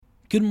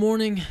Good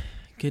morning,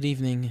 good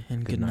evening,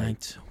 and good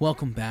night.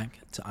 Welcome back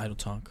to Idle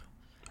Talk.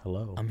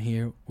 Hello. I'm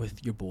here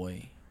with your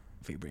boy,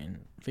 Fabian.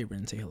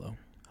 Fabian, say hello.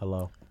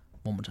 Hello.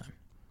 One more time.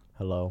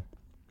 Hello.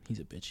 He's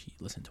a bitch. He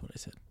listened to what I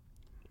said.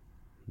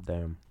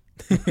 Damn.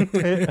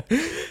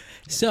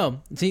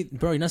 So, see,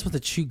 bro, you're not supposed to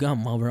chew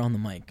gum while we're on the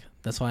mic.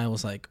 That's why I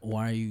was like,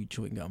 why are you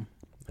chewing gum?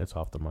 It's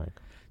off the mic.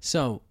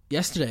 So,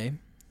 yesterday,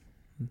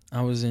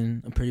 I was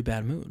in a pretty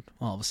bad mood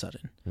all of a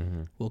sudden.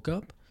 Mm-hmm. Woke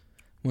up,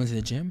 went to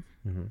the gym,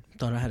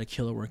 thought I had a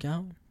killer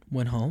workout,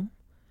 went home,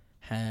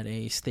 had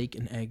a steak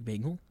and egg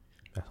bagel.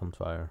 That sounds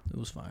fire. It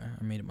was fire.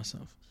 I made it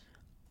myself.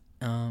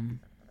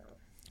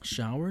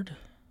 Showered,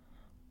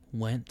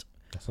 went.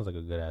 That sounds like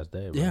a good ass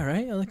day, bro. Yeah,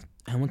 right?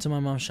 I went to my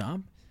mom's shop,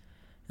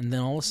 and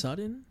then all of a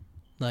sudden,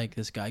 like,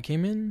 this guy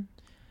came in,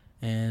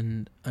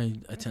 and I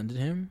attended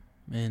him,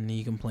 and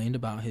he complained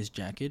about his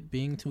jacket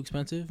being too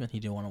expensive, and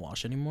he didn't want to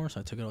wash it anymore, so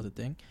I took it out the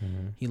thing.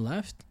 Mm-hmm. He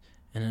left,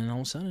 and then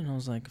all of a sudden, I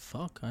was like,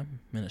 fuck, I'm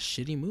in a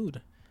shitty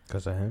mood.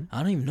 Because of him?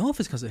 I don't even know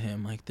if it's because of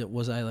him. Like,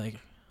 was I, like,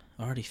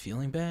 already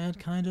feeling bad,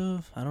 kind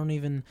of? I don't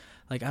even,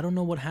 like, I don't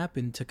know what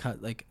happened to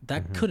cut, like,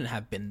 that couldn't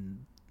have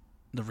been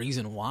the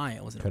reason why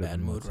I was in a bad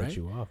mood, right? Set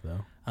you off,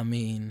 though. I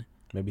mean,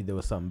 maybe there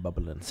was something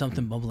bubbling.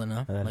 Something bubbling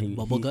up, like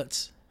bubble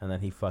guts. And then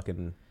he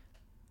fucking...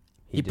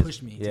 He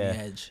pushed me to the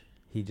edge.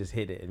 He just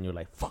hit it, and you're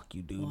like, fuck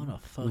you, dude. What a You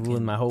fucking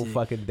ruined my whole dick.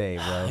 fucking day,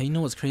 bro. You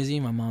know what's crazy?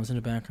 My mom's in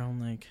the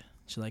background, like,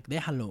 she's like,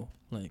 déjalo.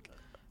 Like,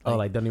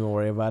 like, don't even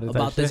worry about it.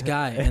 About this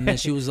guy. And then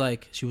she was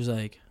like,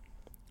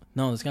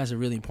 no, this guy's a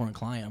really important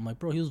client. I'm like,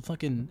 bro,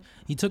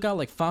 he took out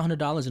like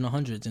 $500 in the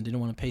hundreds and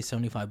didn't want to pay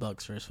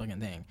 $75 for his fucking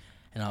thing.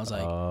 And I was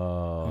like,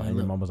 and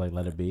your mom was like,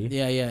 let it be?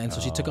 Yeah. And so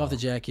she took off the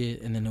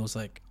jacket, and then it was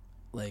like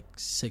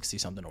 60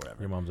 something or whatever.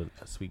 Your mom's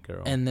a sweet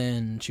girl. And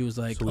then she was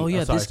like,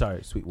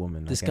 sweet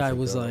woman. This guy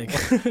was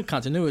like,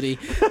 continuity.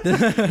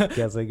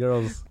 Can't say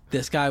girls.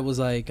 This guy was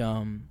like,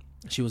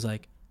 she was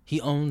like, he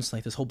owns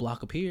like this whole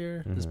block up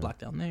here, this block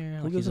down there.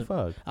 Who Like, gives a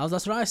fuck?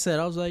 That's what I said.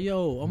 I was like,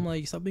 yo, I'm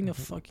like, stop being a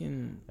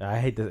fucking. I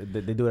hate that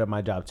they do it at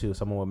my job too.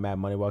 Someone with mad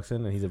money walks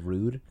in and he's a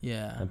rude.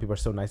 Yeah. And people are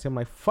so nice. I'm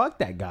like, fuck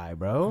that guy,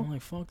 bro. I'm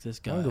like, fuck this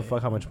guy. I don't give a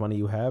fuck how much money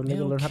you have. Yeah, Nigga, I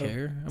don't learn how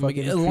care. to I'm like,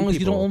 as long as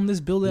you don't own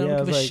this building, I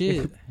don't give a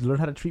shit. Learn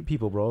how to treat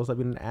people, bro. It's like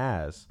being an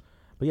ass.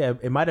 But yeah,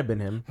 it might have been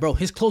him. Bro,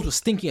 his clothes were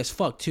stinky as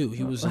fuck too.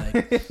 He was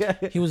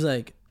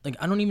like,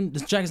 I don't even.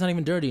 This jacket's not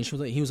even dirty. And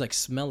he was like,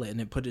 smell it, and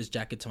then put his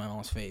jacket to my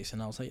mom's face,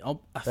 and I was like,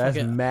 That's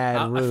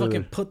mad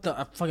rude.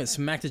 I fucking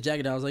smacked his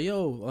jacket down. I was like,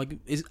 yo, like,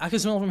 I can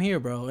smell from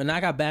here, bro, and I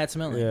got bad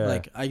smelling. Yeah.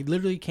 Like, I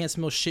literally can't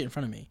smell shit in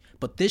front of me,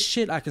 but this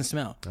shit I can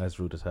smell. That's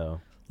rude as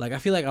hell. Like, I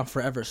feel like I'm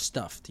forever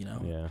stuffed, you know.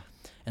 Yeah.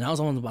 And I was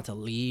almost about to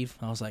leave.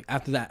 I was like,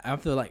 after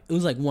like it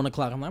was like 1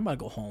 o'clock. I'm like, I'm about to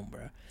go home,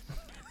 bro.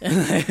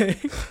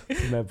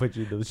 That put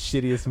you in the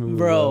shittiest mood,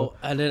 bro.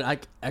 And then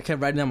I kept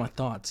writing down my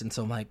thoughts, and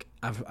so I'm like,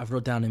 I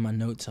wrote down in my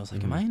notes. I was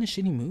like, am I in a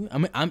shitty mood?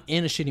 I'm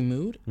in a shitty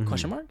mood?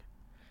 Question mark.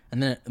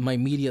 And then my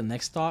immediate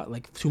next thought,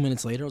 like 2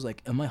 minutes later, I was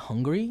like, am I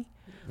hungry?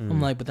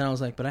 I'm like, but then I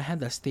was like, but I had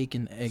that steak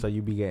and egg. So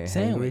you be getting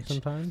sandwich. hangry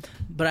sometimes?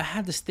 But I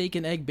had the steak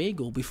and egg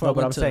bagel before. No,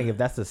 but I'm saying if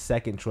that's the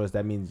second choice,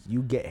 that means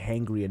you get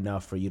hangry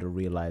enough for you to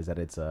realize that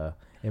it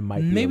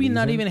might be maybe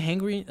not reason. even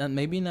hangry,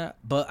 maybe not.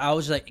 But I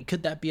was like,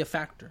 could that be a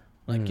factor?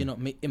 Like, you know,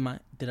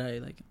 did I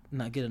like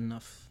not get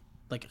enough?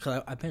 Like,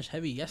 cause I benched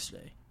heavy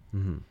yesterday.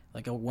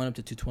 Like, I went up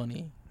to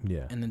 220.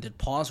 Yeah. And then did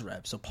pause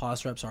reps. So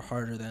pause reps are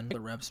harder than the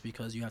reps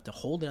because you have to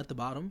hold it at the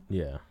bottom.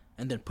 Yeah.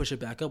 And then push it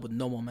back up with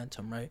no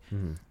momentum, right?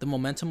 The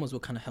momentum was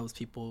what kind of helps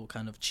people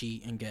kind of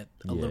cheat and get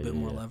a little bit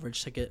more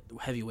leverage to get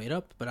heavy weight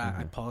up. But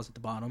I paused at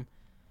the bottom,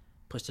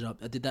 pushed it up.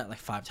 I did that like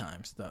 5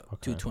 times,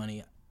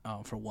 220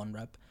 for 1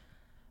 rep.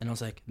 And I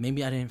was like,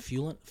 maybe I didn't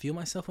feel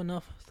myself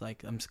enough.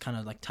 Like, I'm kind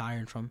of like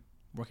tired from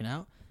working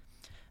out.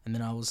 And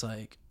then I was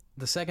like,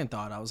 the second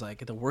thought, I was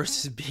like, the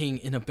worst is being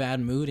in a bad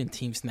mood and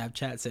Team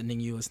Snapchat sending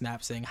you a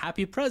snap saying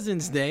Happy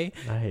President's Day.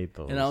 I hate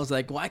those. And I was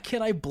like, why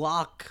can't I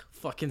block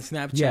fucking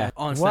Snapchat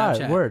on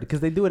Snapchat? Word, because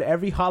they do it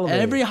every holiday.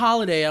 Every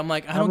holiday, I'm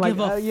like, I don't give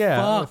a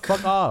fuck.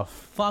 Fuck off.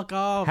 Fuck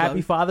off.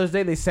 Happy Father's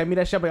Day. They send me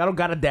that shit. I'm like, I don't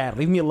got a dad.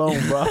 Leave me alone,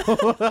 bro.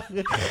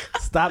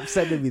 Stop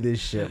sending me this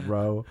shit,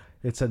 bro.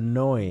 It's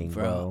annoying,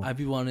 bro. I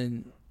be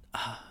wanting.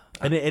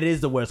 And it is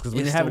the worst because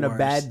when you're having a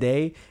bad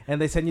day and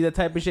they send you that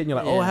type of shit and you're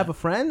like, oh, I have a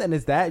friend and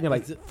it's that and you're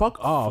like,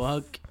 fuck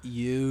off. Fuck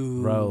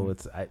you. Bro,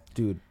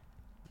 dude,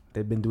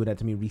 they've been doing that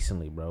to me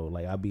recently, bro.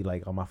 Like, I'll be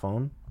like on my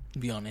phone.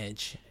 Be on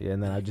edge. Yeah,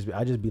 and then I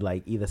just be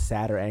like either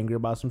sad or angry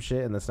about some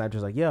shit and the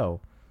Snapchat's like, yo,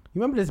 you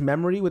remember this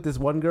memory with this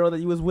one girl that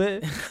you was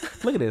with?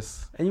 Look at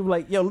this. And you were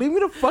like, yo, leave me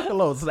the fuck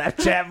alone,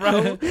 Snapchat,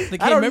 bro.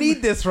 Like, I don't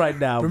need this right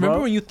now, remember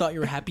bro. when you thought you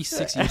were happy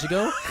 6 years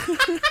ago?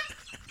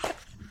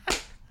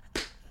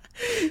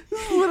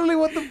 Literally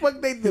what the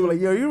fuck they do. Like,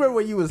 yo, you remember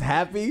when you was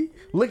happy?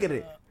 Look at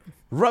it.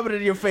 Rub it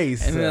in your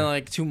face. And then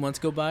like 2 months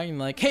go by and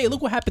like, hey,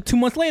 look what happened 2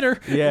 months later.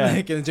 Yeah.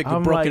 Like, and then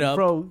I'm broke like, it up.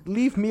 bro,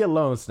 leave me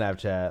alone,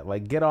 Snapchat.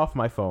 Like, get off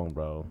my phone,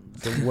 bro.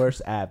 It's the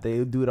worst app.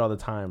 They do it all the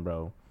time,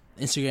 bro.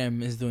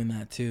 Instagram is doing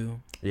that too.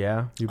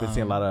 Yeah, you've been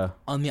seeing a lot of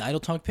on the Idle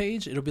Talk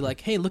page. It'll be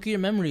like, hey, look at your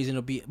memories, and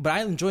it'll be. But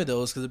I enjoy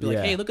those because it'll be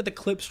like, hey, look at the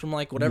clips from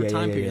like whatever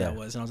time period that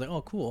was, and I was like,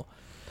 oh, cool.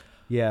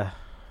 Yeah,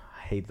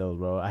 I hate those,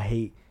 bro. I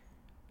hate.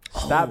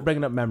 Stop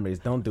bringing up memories.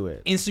 Don't do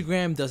it.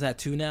 Instagram does that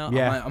too now.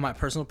 Yeah. On my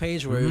personal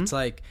page, where it's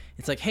like,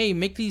 hey,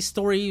 make these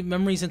story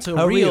memories into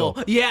a reel.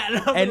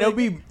 Yeah, and it'd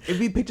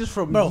be pictures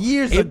from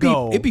years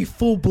ago. It'd be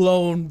full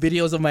blown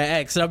videos of my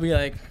ex, and I'd be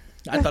like,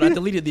 I thought I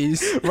deleted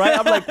these. Right?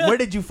 I'm like, where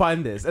did you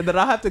find this? And then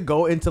I have to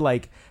go into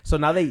like, so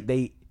now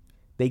they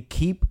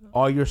keep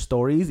all your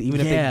stories,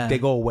 even if they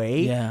go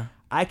away. Yeah.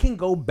 I can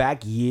go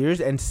back years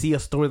and see a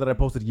story that I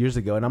posted years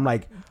ago, and I'm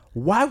like,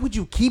 why would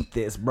you keep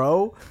this,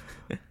 bro?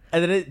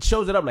 And then it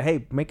shows it up like,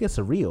 hey, make this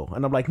a reel.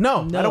 And I'm like,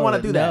 no, I don't want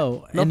to do that.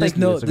 No, and there's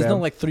no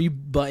like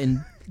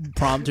 3-button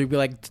prompt to be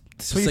like,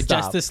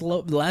 suggest this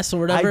less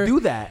or whatever. I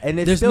do that, and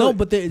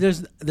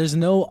there's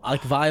no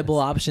like viable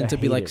option to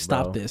be like,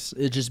 stop this.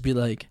 It just be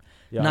like,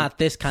 not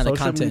this kind of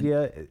content. Social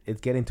media,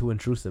 it's getting too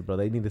intrusive, bro.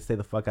 They need to stay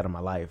the fuck out of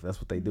my life.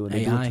 That's what they do, and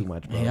they do it too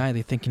much, bro. AI,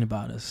 they thinking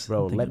about us,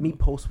 bro. Let me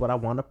post what I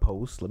want to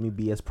post. Let me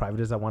be as private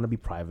as I want to be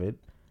private.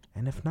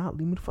 And if not,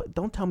 leave me the fuck.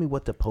 Don't tell me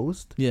what to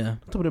post. Yeah.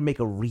 Don't tell me to make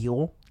a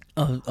reel.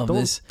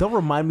 Don't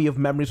remind me of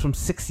memories from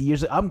 6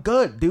 years ago. I'm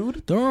good,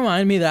 dude. Don't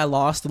remind me that I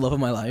lost the love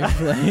of my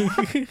life.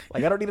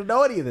 Like I don't need to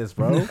know any of this,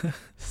 bro.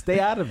 Stay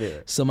out of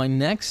it. So my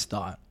next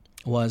thought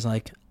was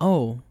like,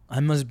 oh, I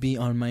must be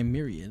on my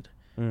Myriad.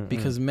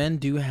 Because men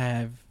do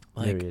have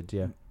like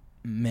Myriad,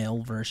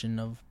 male version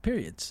of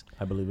periods.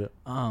 I believe it.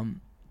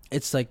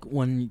 It's like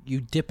when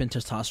you dip in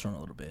testosterone a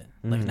little bit,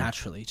 like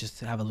naturally, just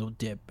to have a little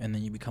dip, and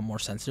then you become more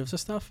sensitive to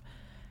stuff.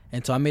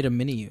 And so I made a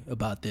mini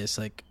about this,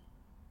 like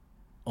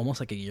almost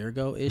like a year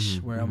ago ish,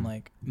 where I'm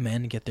like,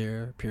 men get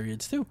their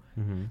periods too,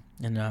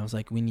 and I was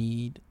like, we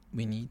need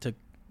to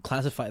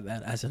classify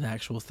that as an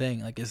actual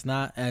thing. Like it's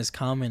not as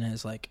common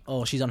as like,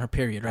 oh, she's on her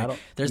period, right?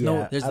 We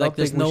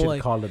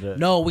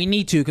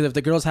need to, because if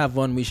the girls have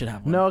one, we should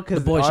have one. No, because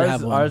the boys should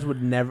have one. Ours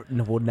would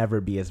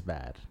never be as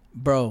bad,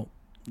 bro.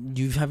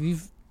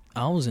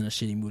 I was in a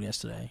shitty mood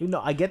yesterday.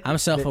 I get. I'm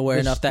self-aware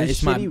enough that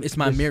it's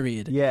my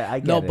Myriad. Yeah, I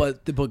get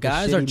it. But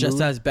guys are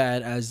just as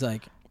bad as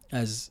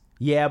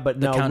yeah, but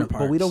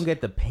but we don't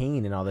get the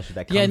pain and all that shit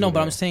that comes. Yeah, no,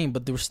 but I'm saying,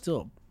 but there was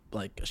still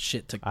like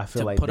shit to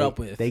put up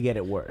with. They get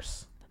it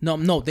worse.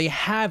 No, they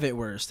have it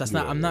worse. That's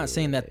not. I'm not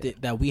saying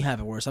that we have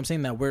it worse. I'm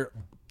saying that we're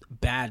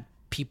bad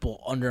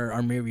people under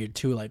our Myriad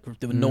too. Like we're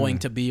annoying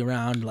to be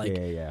around. Like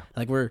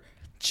like we're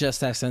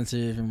just as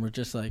sensitive, and we're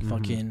just like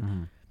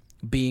fucking.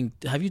 Being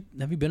have you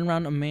been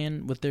around a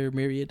man with their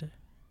Myriad?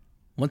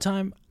 One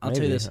time, I'll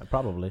tell you this.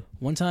 Probably.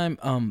 One time,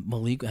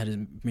 Malik had his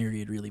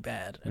Myriad really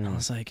bad, and I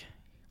was like,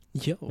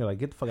 "Yo, you're like,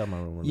 get the fuck out of my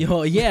room."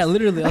 Yo, yeah,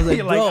 literally, I was like,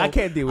 "Bro, I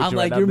can't deal with you." I'm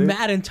like, "You're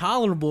mad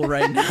intolerable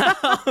right now."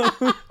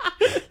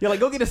 You're like,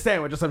 "Go get a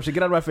sandwich or some shit.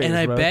 Get out of my face." And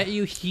I bro. bet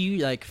you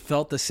he like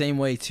felt the same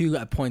way too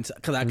at points,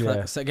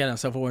 because again, I'm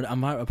self-aware. I'm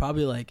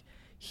probably like,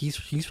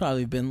 he's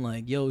probably been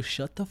like, "Yo,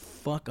 shut the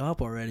fuck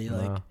up already."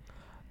 Like,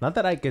 not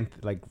that I can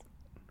like.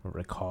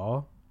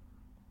 Recall?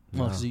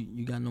 No. So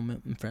you got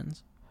no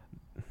friends?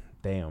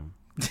 Damn.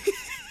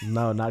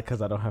 No, not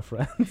because I don't have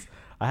friends.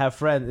 I have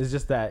friends. It's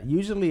just that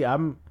usually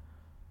I'm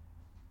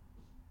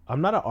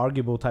not an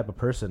arguable type of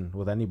person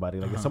with anybody.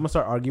 Like if someone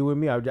start arguing with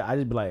me, I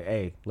just be like,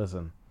 hey,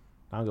 listen,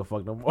 I don't give a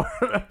fuck no more.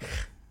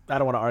 I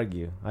don't want to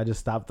argue. I just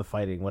stop the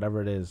fighting, whatever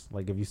it is.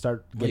 Like if you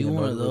start getting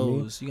one of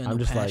those, me, you got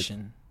no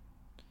passion.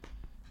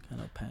 Got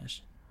no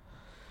passion.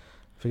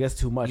 If it gets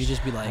too much, you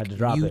just be like, I had to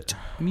drop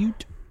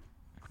mute.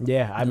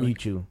 Yeah, I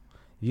mute you.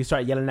 You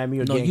start yelling at me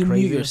or getting crazy. No,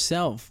 you mute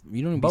yourself.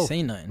 You don't even be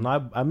saying nothing.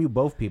 No, I mute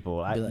both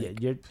people.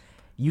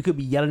 You could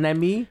be yelling at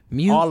me.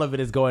 Mute. All of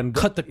it is going.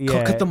 Cut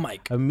the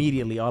mic.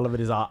 Immediately, all of it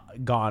is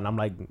gone. I'm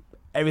like,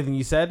 everything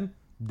you said,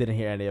 didn't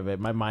hear any of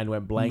it. My mind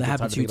went blank. That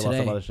happened to you today. About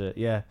some other shit.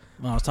 Yeah.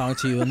 When I was talking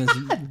to you, and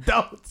then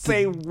don't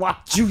say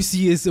what.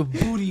 Juiciest of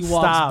booty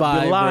walks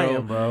by, you're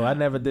lying, bro. I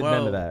never did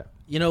none of that.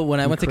 You know, when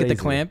I went to get the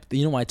clamp,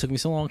 you know why it took me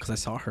so long? Because I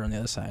saw her on the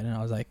other side, and I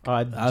was like,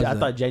 I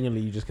thought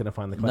genuinely you just couldn't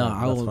find the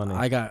clamp. No, That's funny.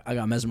 I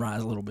got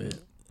mesmerized a little bit,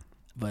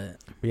 but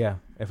yeah,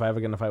 if I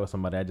ever get in a fight with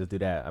somebody, I just do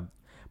that.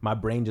 My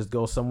brain just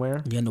goes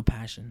somewhere. You got no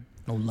passion,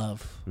 no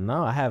love.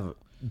 No, I have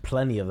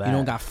plenty of that. You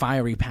don't got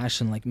fiery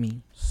passion like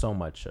me. So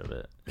much of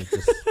it. It's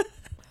just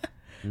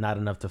not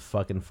enough to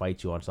fucking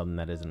fight you on something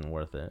that isn't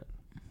worth it.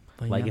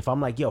 But like if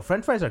I'm like, yo,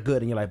 French fries are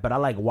good, and you're like, but I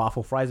like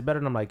waffle fries better,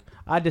 and I'm like,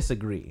 I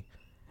disagree,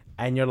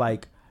 and you're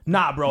like,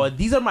 nah, bro,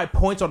 these are my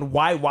points on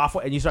why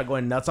waffle, and you start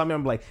going nuts on me.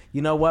 I'm like,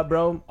 you know what,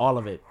 bro? All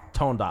of it.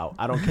 Toned out.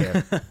 I don't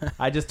care.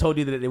 I just told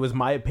you that it was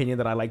my opinion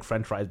that I like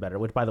French fries better,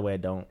 which, by the way, I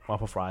don't.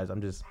 Waffle fries.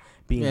 I'm just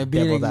being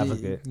devil's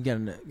advocate. You got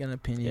an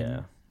opinion.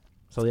 Yeah.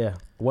 So, yeah.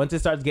 Once it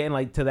starts getting,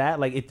 like, to that,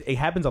 like, it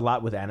happens a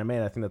lot with anime,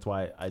 and I think that's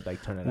why I,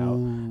 like, turn it out.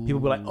 Ooh. People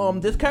be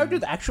like, this character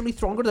is actually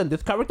stronger than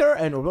this character,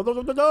 and blah, blah,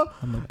 blah, blah, blah.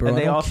 Like, bro, and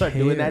they all start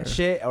doing that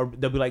shit, or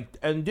they'll be like,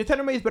 and this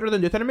anime is better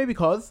than this anime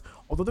because,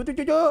 and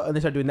they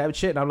start doing that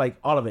shit, and I'm like,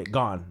 all of it,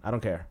 gone. I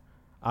don't care.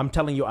 I'm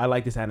telling you I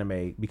like this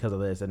anime because of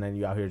this, and then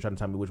you out here trying to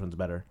tell me which one's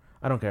better.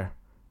 I don't care.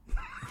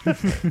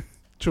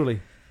 Truly.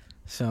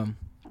 So,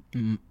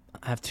 I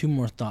have 2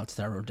 more thoughts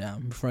that I wrote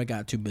down before I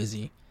got too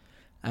busy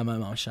at my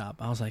mom's shop.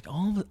 I was like,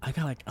 I'm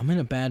in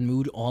a bad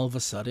mood all of a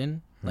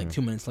sudden, like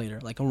 2 minutes later,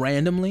 like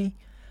randomly,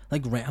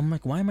 I'm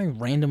like, why am I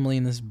randomly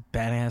in this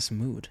badass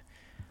mood?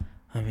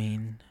 I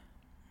mean,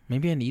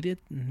 maybe I needed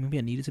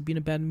to be in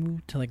a bad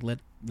mood to like let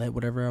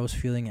whatever I was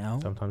feeling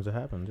out. Sometimes it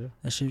happens, yeah.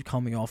 That shit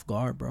caught me off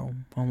guard, bro.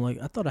 I'm like,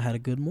 I thought I had a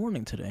good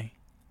morning today.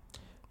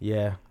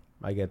 Yeah,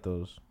 I get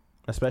those.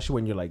 Especially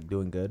when you're like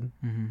doing good.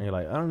 And you're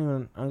like, I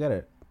don't get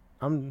it.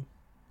 I'm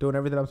doing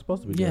everything I'm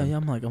supposed to be doing. Yeah,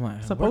 I'm like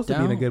supposed to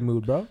be in a good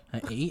mood, bro.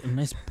 I ate a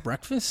nice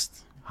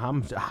breakfast.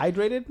 I'm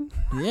hydrated.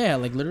 Yeah,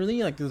 like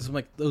literally, like it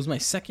was my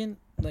second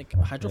like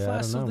hydro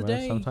flask of the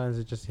day. Sometimes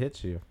it just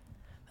hits you.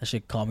 That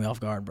shit caught me off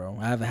guard, bro.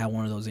 I haven't had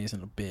one of those days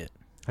in a bit.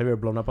 Have you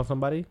ever blown up on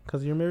somebody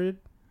because you're married?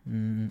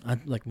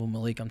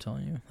 Malik, I'm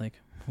telling you, like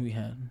we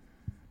had,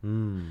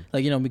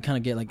 like we kind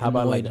of get like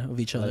annoyed of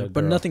each other,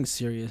 but nothing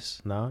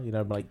serious. No, you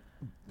know, like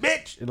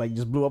bitch, it like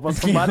just blew up on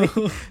somebody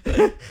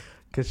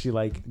because she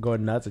like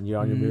going nuts and you're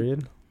on your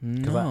period.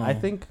 Because I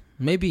think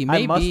maybe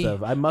I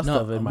must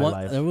have in my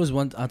life. There was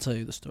one. I'll tell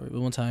you the story.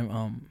 One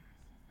time,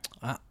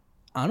 I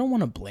don't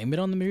want to blame it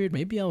on the period.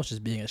 Maybe I was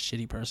just being a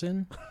shitty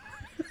person.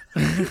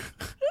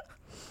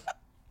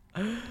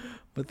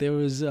 But there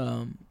was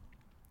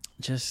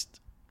just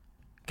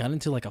got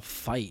into like a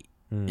fight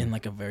in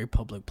like a very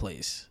public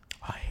place.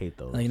 I hate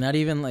those. Like not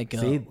even like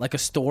a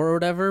store or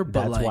whatever.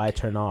 But that's why I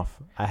turn off.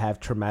 I have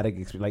traumatic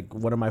experience. Like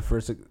one of my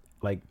first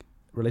like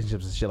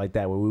relationships and shit like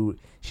that, where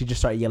she just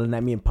started yelling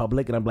at me in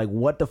public, and I'm like,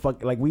 what the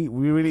fuck? Like we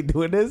really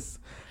doing this?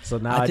 So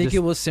now I think it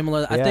was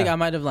similar. I think I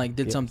might have like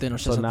did something or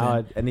something. So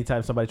now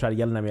anytime somebody tried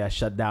yelling at me, I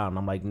shut down.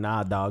 I'm like,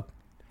 nah, dog.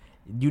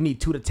 You need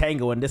 2 to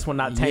tango, and this one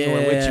not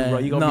tangoing with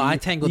you, bro. I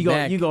tangled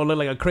back. You gonna look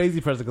like a crazy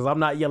person because I'm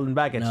not yelling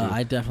back at you. No,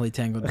 I definitely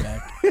tangled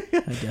back.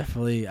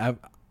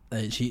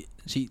 She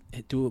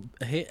threw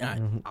a hit,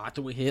 and I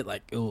threw a hit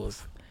like it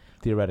was.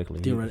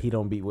 Theoretically. He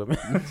don't beat women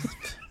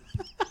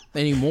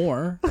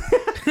anymore.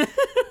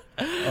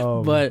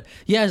 But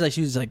yeah, it's like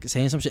she was like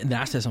saying some shit, and then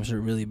I said some shit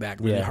really back,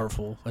 really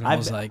hurtful, and I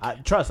was like,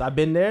 I've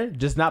been there,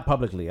 just not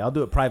publicly. I'll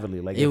do it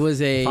privately. Like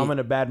if I'm in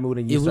a bad mood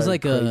and you start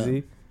like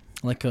crazy,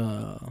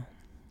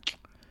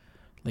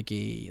 like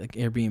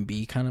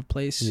Airbnb kind of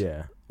place.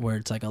 Yeah. Where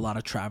it's like a lot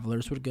of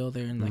travelers would go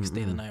there and like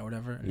stay the night or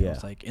whatever. And it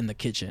was like in the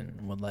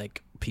kitchen with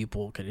like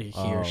people could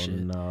hear shit.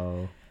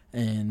 No.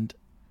 And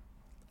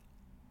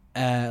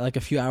like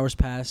a few hours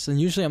pass, and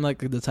usually I'm like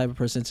the type of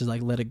person to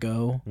like let it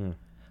go.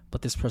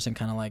 But this person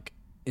kind of like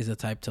is the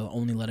type to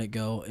only let it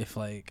go if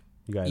like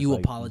you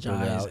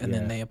apologize and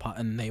then they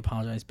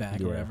apologize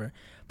back or whatever.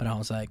 But I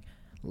was like,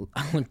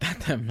 I looked at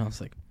them and I was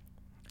like,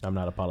 I'm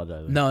not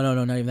apologizing. No,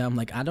 not even that. I'm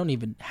like, I don't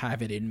even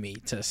have it in me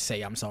to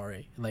say I'm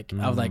sorry. Like,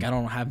 I was like, I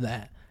don't have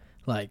that.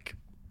 Like,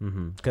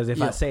 because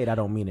if I say it, I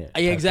don't mean it.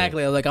 Yeah,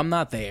 exactly. Like, I'm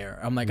not there.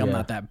 I'm like, I'm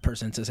not that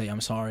person to say I'm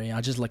sorry. I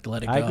just like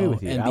let it go. I agree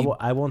with you.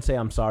 I won't say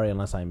I'm sorry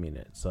unless I mean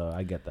it. So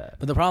I get that.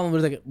 But the problem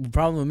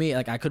with me,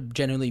 like, I could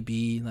genuinely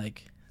be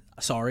like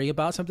sorry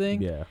about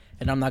something. Yeah.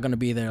 And I'm not gonna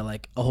be there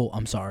like, oh,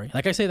 I'm sorry.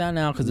 Like I say that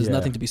now because there's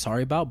nothing to be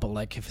sorry about. But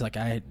like,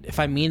 if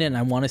I mean it and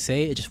I want to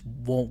say it, it just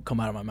won't come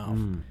out of my mouth.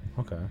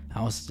 Okay.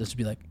 I was just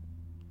be like,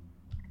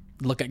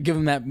 give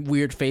him that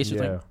weird face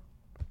with like,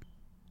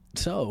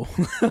 so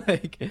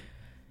like,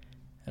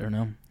 I don't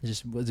know. It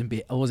just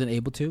I wasn't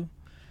able to.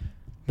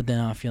 But then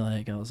I feel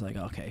like I was like,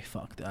 okay,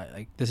 fuck.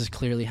 Like this is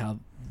clearly how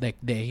like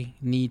they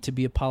need to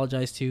be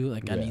apologized to.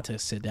 Like I need to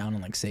sit down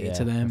and like say it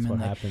to them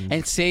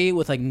and say it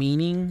with like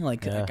meaning.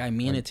 Like I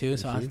mean it too.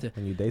 So I have to.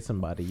 When you date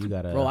somebody, you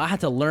gotta. Bro, I had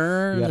to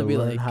learn to be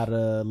like how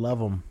to love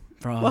them.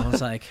 Bro, I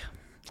was like,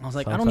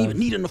 I don't even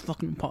need a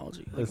fucking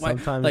apology. Like,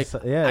 sometimes,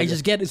 I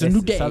just get it's a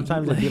new day.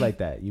 Sometimes it'd be like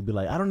that. You'd be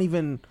like, I don't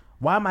even.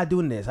 Why am I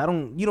doing this?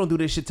 You don't do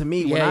this shit to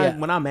me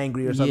when I'm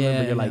angry or something.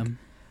 But you're like,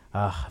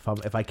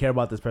 if I care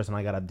about this person,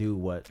 I gotta do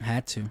what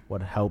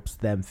helps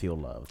them feel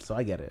loved. So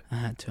I get it. I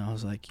had to. I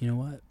was like, you know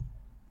what?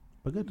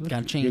 But good.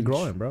 Gotta change. You're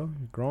growing, bro.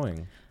 You're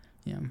growing.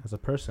 Yeah. As a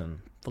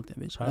person. Fuck that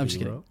bitch. I'm just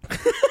kidding.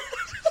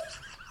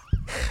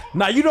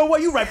 Nah, you know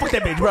what? You right. Fuck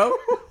that bitch, bro.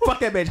 Fuck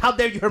that bitch. How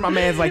dare you hurt my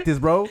mans like this,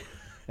 bro?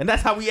 And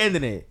that's how we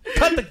ending it.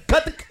 Cut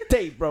the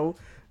tape, bro.